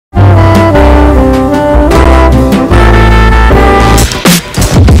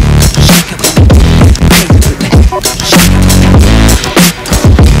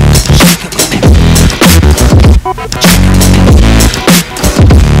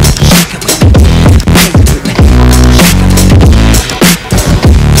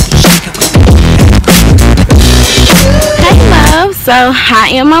So I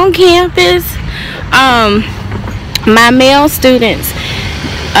am on campus. My male students,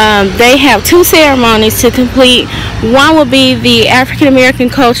 they have 2 ceremonies to complete. One will be the African American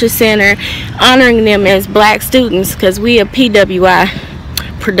Culture Center, honoring them as black students, because we are PWI,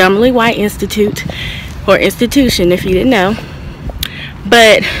 predominantly white institute, or institution if you didn't know.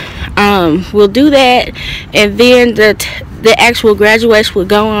 But we'll do that, and then the actual graduation will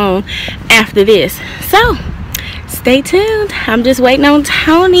go on after this. So stay tuned. I'm just waiting on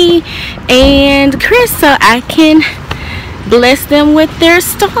Tony and Kris so I can bless them with their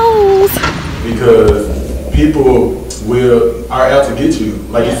stoles. Because people are out to get you,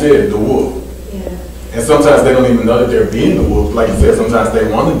 like you said, the wolf. Yeah. And sometimes they don't even know that they're being the wolf. Like you said, sometimes they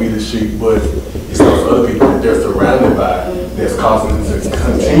want to be the sheep, but it's those other people that they're surrounded by that's causing them to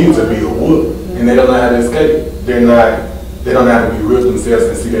continue to be the wolf. And they don't know how to escape. They don't know how to be real to themselves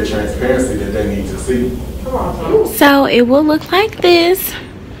and see that transparency that they need to see. So it will look like this.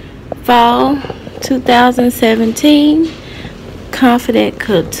 Fall 2017. Confident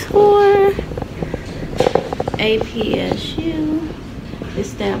Couture. APSU.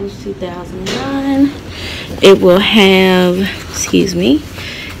 Established 2009. It will have, excuse me,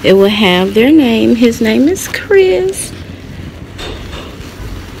 it will have their name. His name is Kris.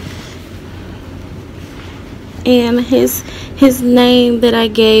 And his name that I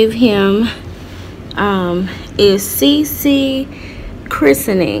gave him is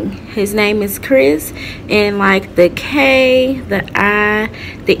CCLVCHRISTINA. His name is Kris, and like the K, the I,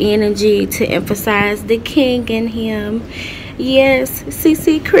 the N and G to emphasize the king in him. Yes,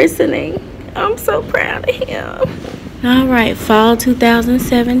 CCLVCHRISTINA. I'm so proud of him. All right, fall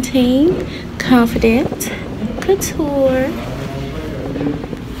 2017, Confident Couture,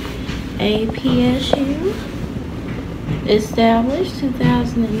 APSU, established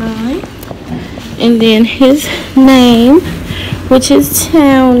 2009, and then his name, which is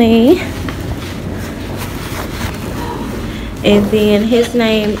Tony, and then his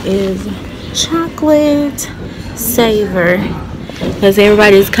name is Chocolate Savor, because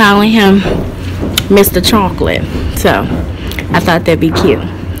everybody's calling him Mr. Chocolate. So I thought that'd be cute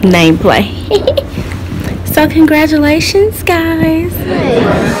nameplay. So congratulations, guys.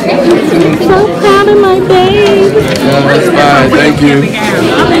 I'm so proud of my babe. That's fine, thank you.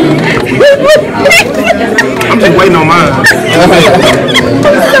 I'm just waiting on mine.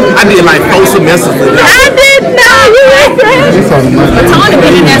 I did like 4 semesters. I didn't know you were great. Tony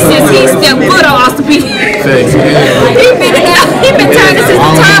been in there since he stepped foot on Austin Peay. He been turning since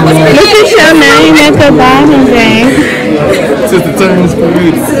the time was beginning. Look at your name at the bottom, babe. Since the term was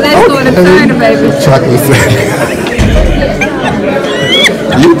created. So let's go to Turner, baby. Chocolate Savor.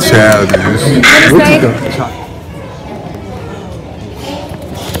 You childish. What is that?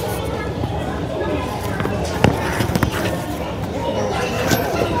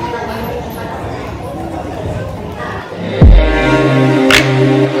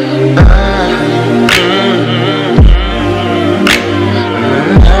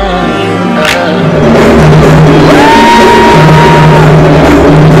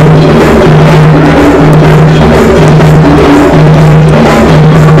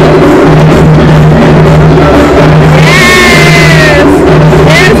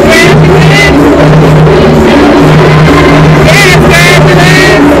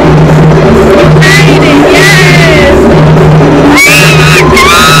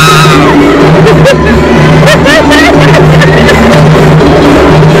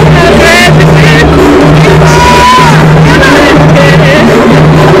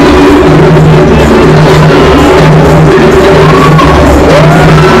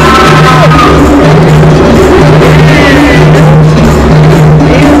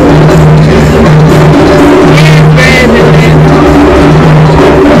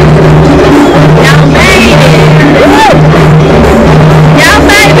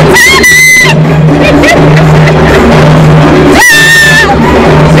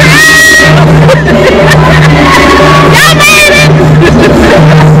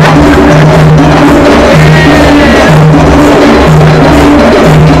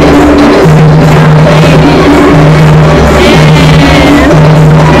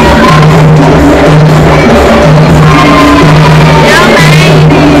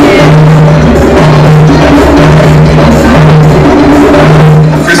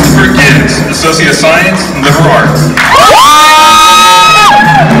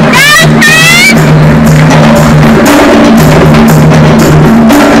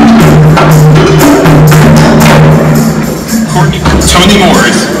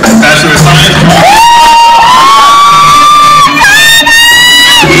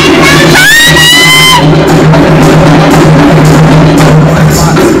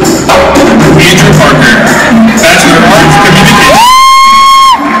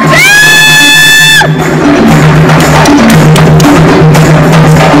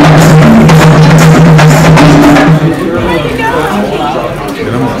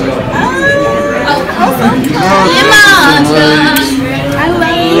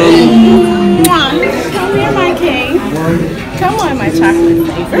 my chocolate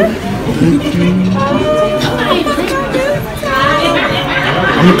savor.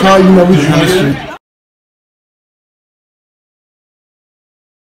 I'm gonna call you when we finish.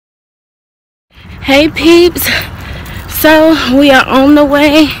 Hey peeps, so we are on the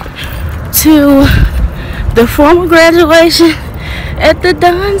way to the formal graduation at the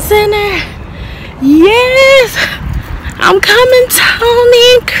Dunn Center. Yes, I'm coming,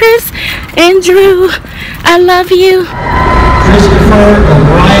 Tony and Kris and Drew. I love you. Christopher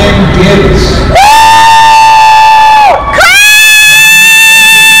O'Brien Gibbs.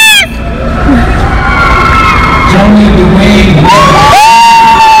 Tony Dwayne.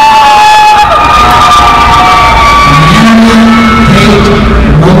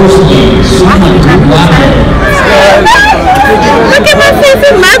 Look at my face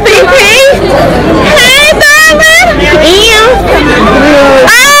in my BP. Hey, darling.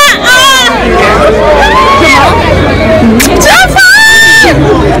 Jump on.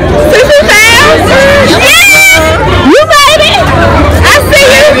 Sissy Sam. Yeah. You made it. I see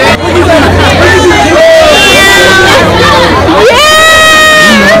you.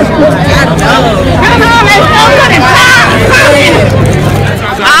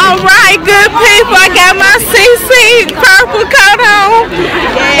 Alright, good people, I got my CC purple coat on.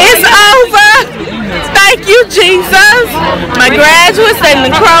 It's over. Thank you, Jesus. My graduates, they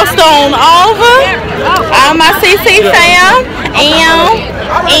done crossed on over. All my CC fam.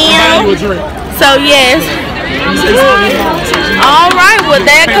 And so yes. Alright, well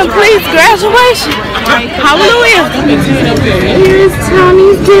that completes graduation. Hallelujah. Here's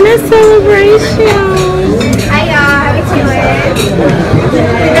Tommy's dinner celebration. Hi y'all, how you doing?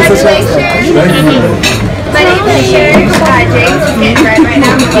 Congratulations. My name is James. James is getting ready right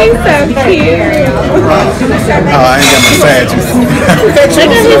now. He's so cute. Oh, I ain't got my badges. Look at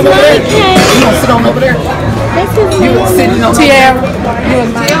his little cake. Sit on over there.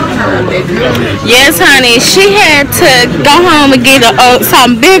 Yes, honey. She had to go home and get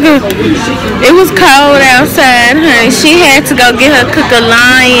something bigger. It was cold outside, honey. She had to go get her cook a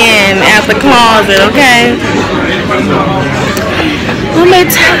lion out the closet, okay?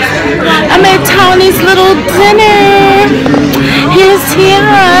 I made Tony's little dinner. Here's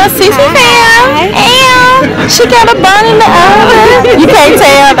Tiara. See Sam. And she got a bun in the oven. You can't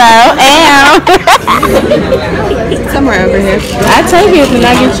tell though. And somewhere over here. I take it when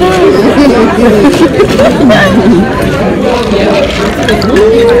I get yours. Alright,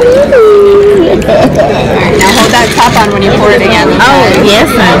 now hold that top on when you pour it again. Oh, yes,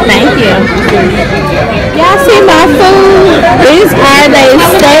 sir. Thank you. Y'all see my food? These are the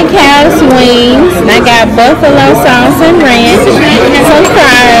steakhouse wings. I got buffalo sauce and ranch, some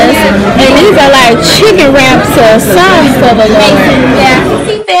fries, and these are like chicken wraps or sauce for the Lord. Yeah,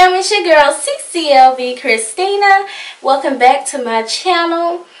 CC fam, it's your girl CCLVCHRISTINA. Welcome back to my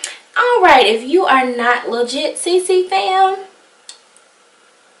channel. Alright, if you are not legit CC fam,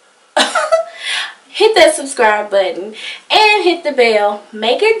 hit that subscribe button and hit the bell.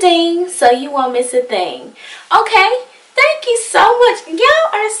 Make it ding so you won't miss a thing. Okay? Thank you so much. Y'all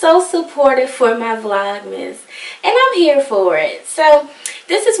are so supportive for my Vlogmas, and I'm here for it. So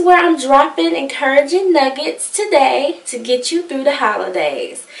this is where I'm dropping encouraging nuggets today to get you through the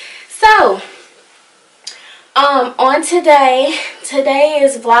holidays. So on today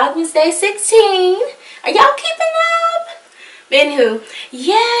is Vlogmas day 16. Are y'all keeping up? Anywho,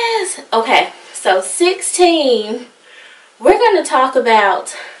 yes. Okay, so 16, we're going to talk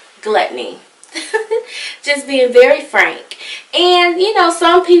about gluttony. Just being very frank. And you know,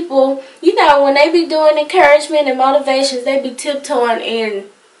 some people, you know, when they be doing encouragement and motivations, they be tiptoeing and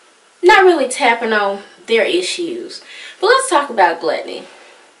not really tapping on their issues. But let's talk about gluttony.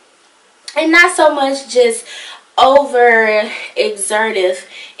 And not so much just over exertive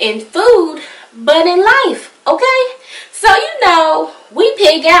in food, but in life, okay? So, you know, we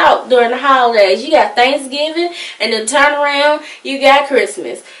pig out during the holidays. You got Thanksgiving, and then turn around, you got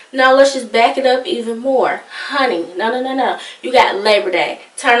Christmas. Now, let's just back it up even more. Honey, no. You got Labor Day.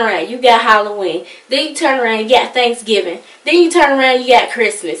 Turn around, you got Halloween. Then you turn around, you got Thanksgiving. Then you turn around, you got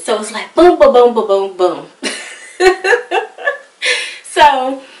Christmas. So, it's like boom, boom, boom, boom, boom, boom.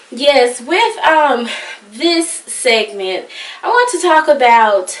 So, yes, with this segment, I want to talk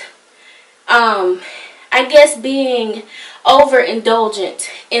about I guess being overindulgent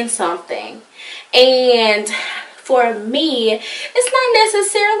in something. And for me, it's not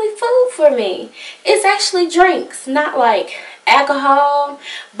necessarily food for me. It's actually drinks, not like alcohol,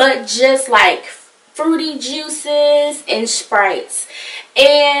 but just like fruity juices and Sprites.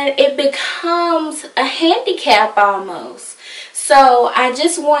 And it becomes a handicap almost. So I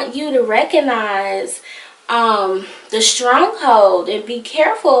just want you to recognize the stronghold, and be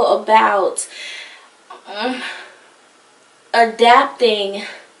careful about adapting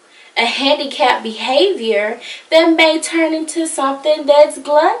a handicapped behavior that may turn into something that's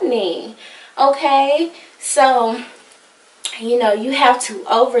gluttony. Okay, so you know, you have to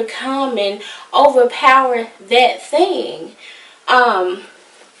overcome and overpower that thing.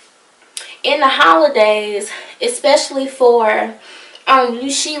 In the holidays, especially for you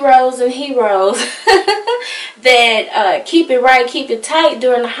sheroes and heroes that keep it right, keep it tight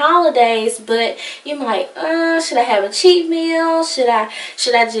during the holidays, but you're like, should I have a cheat meal? Should I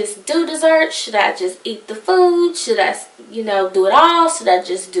just do dessert? Should I just eat the food? Should I, you know, do it all? Should I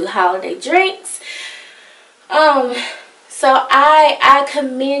just do holiday drinks? So I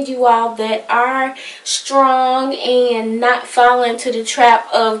commend you all that are strong and not fall into the trap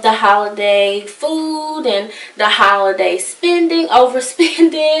of the holiday food and the holiday spending,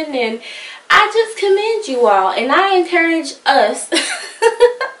 overspending, and I just commend you all, and I encourage us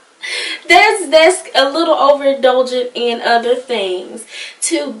that's a little overindulgent in other things,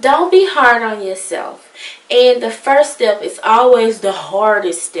 to don't be hard on yourself. And the first step is always the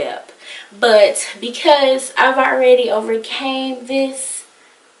hardest step. But because I've already overcame this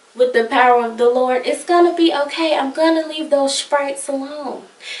with the power of the Lord, it's going to be okay. I'm going to leave those sprites alone.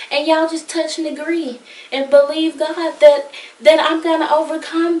 And y'all just touch and agree and believe God that I'm going to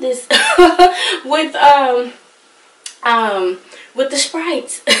overcome this with the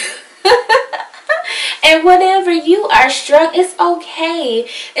sprites. And whatever you are struck, it's okay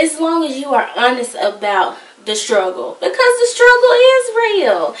as long as you are honest about the struggle, because the struggle is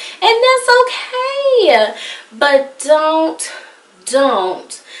real, and that's okay. But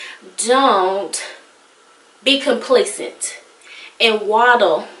don't be complacent and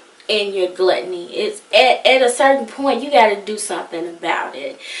waddle in your gluttony. It's at a certain point you got to do something about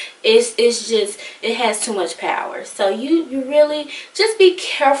it. It's just, it has too much power. So you really just be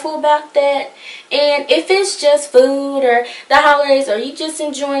careful about that. And if it's just food or the holidays, or you just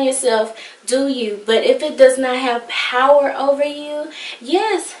enjoying yourself, do you. But if it does not have power over you,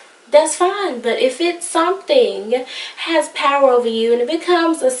 yes, that's fine. But if it's something has power over you and it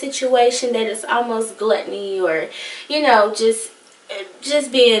becomes a situation that is almost gluttony, or, you know, just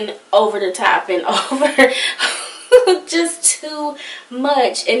being over the top and over just too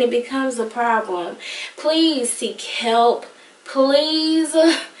much, and it becomes a problem, please seek help. Please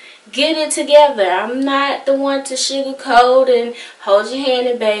get it together. I'm not the one to sugarcoat and hold your hand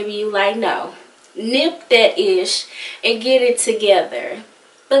and baby you. Like, no, nip that ish and get it together.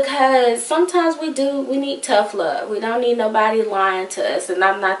 Because sometimes we need tough love. We don't need nobody lying to us. And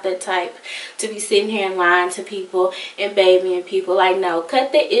I'm not that type to be sitting here and lying to people and babying people. Like, no,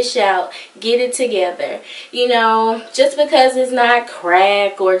 cut the ish out. Get it together. You know, just because it's not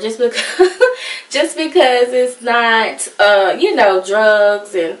crack, or just because it's not, you know,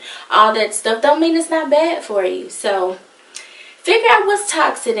 drugs and all that stuff, don't mean it's not bad for you. So figure out what's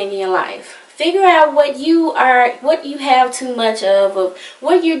toxic in your life. Figure out what you have too much of, or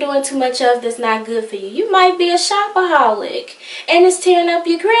what you're doing too much of that's not good for you. You might be a shopaholic, and it's tearing up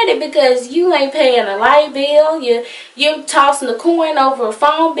your credit because you ain't paying a light bill. You're tossing a coin over a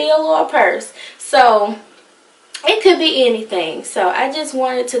phone bill or a purse. So it could be anything. So I just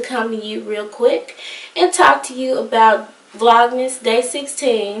wanted to come to you real quick and talk to you about Vlogmas Day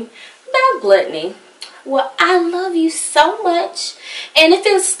 16 about gluttony. Well, I love you so much, and if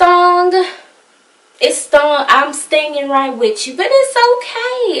it's stung, it's stung. I'm stinging right with you, but it's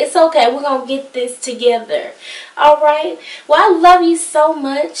okay. It's okay. We're going to get this together. All right? Well, I love you so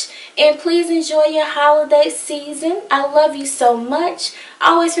much, and please enjoy your holiday season. I love you so much.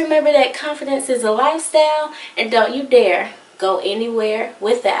 Always remember that confidence is a lifestyle, and don't you dare go anywhere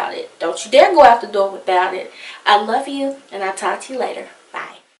without it. Don't you dare go out the door without it. I love you, and I'll talk to you later.